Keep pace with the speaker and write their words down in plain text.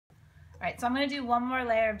right, so I'm gonna do one more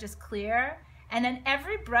layer of just clear, and then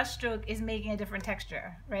every brush stroke is making a different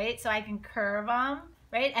texture, right? So I can curve them,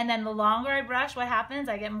 right? And then the longer I brush, what happens?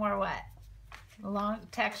 I get more what? The long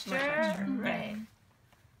texture, right?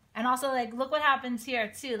 And also, like, look what happens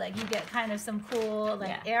here too. Like, you get kind of some cool,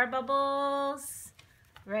 like, air bubbles,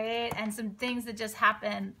 right? And some things that just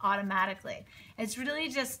happen automatically. It's really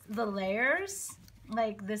just the layers.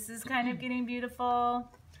 Like, this is kind of getting beautiful.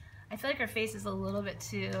 I feel like her face is a little bit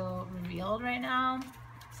too revealed right now,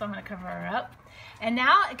 so I'm gonna cover her up. And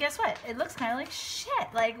now, guess what? It looks kind of like shit.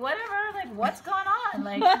 Like, whatever, like, what's going on?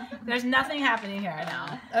 Like, there's nothing happening here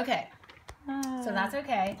now. Okay, so that's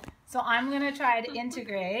okay. So I'm gonna try to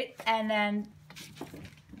integrate, and then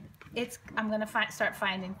I'm gonna start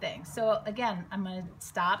finding things. So again, I'm gonna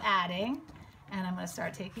stop adding, and I'm gonna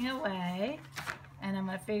start taking away, and I'm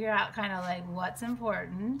gonna figure out kind of like what's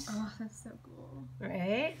important. Oh, that's so cool.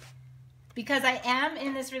 Right? Because I am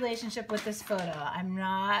in this relationship with this photo. I'm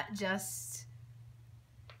not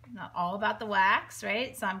all about the wax,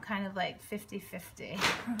 right? So I'm kind of like 50-50.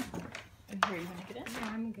 And here, you want to get it? Yeah,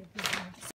 I'm good.